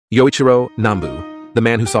Yoichiro Nambu, the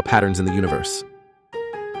man who saw patterns in the universe.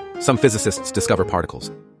 Some physicists discover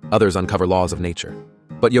particles, others uncover laws of nature.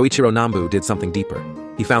 But Yoichiro Nambu did something deeper.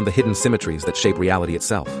 He found the hidden symmetries that shape reality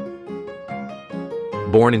itself.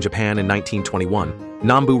 Born in Japan in 1921,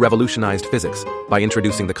 Nambu revolutionized physics by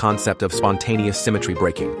introducing the concept of spontaneous symmetry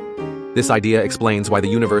breaking. This idea explains why the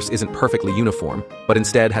universe isn't perfectly uniform, but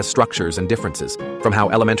instead has structures and differences, from how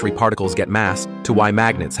elementary particles get mass to why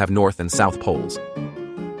magnets have north and south poles.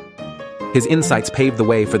 His insights paved the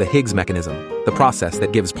way for the Higgs mechanism, the process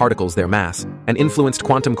that gives particles their mass, and influenced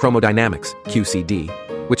quantum chromodynamics,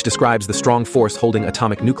 QCD, which describes the strong force holding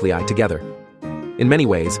atomic nuclei together. In many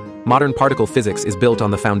ways, modern particle physics is built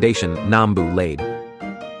on the foundation Nambu laid.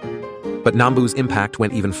 But Nambu's impact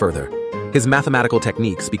went even further. His mathematical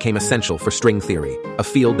techniques became essential for string theory, a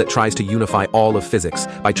field that tries to unify all of physics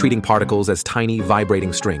by treating particles as tiny,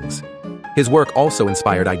 vibrating strings. His work also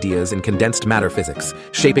inspired ideas in condensed matter physics,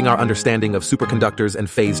 shaping our understanding of superconductors and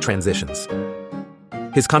phase transitions.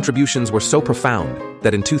 His contributions were so profound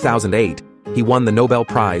that in 2008, he won the Nobel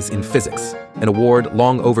Prize in Physics, an award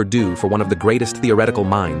long overdue for one of the greatest theoretical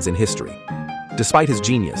minds in history. Despite his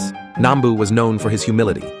genius, Nambu was known for his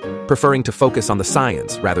humility, preferring to focus on the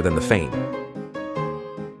science rather than the fame.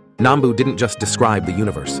 Nambu didn't just describe the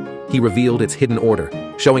universe, he revealed its hidden order,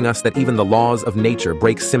 showing us that even the laws of nature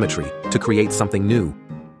break symmetry to create something new.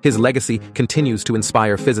 His legacy continues to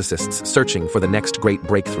inspire physicists searching for the next great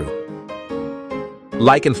breakthrough.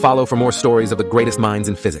 Like and follow for more stories of the greatest minds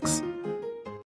in physics.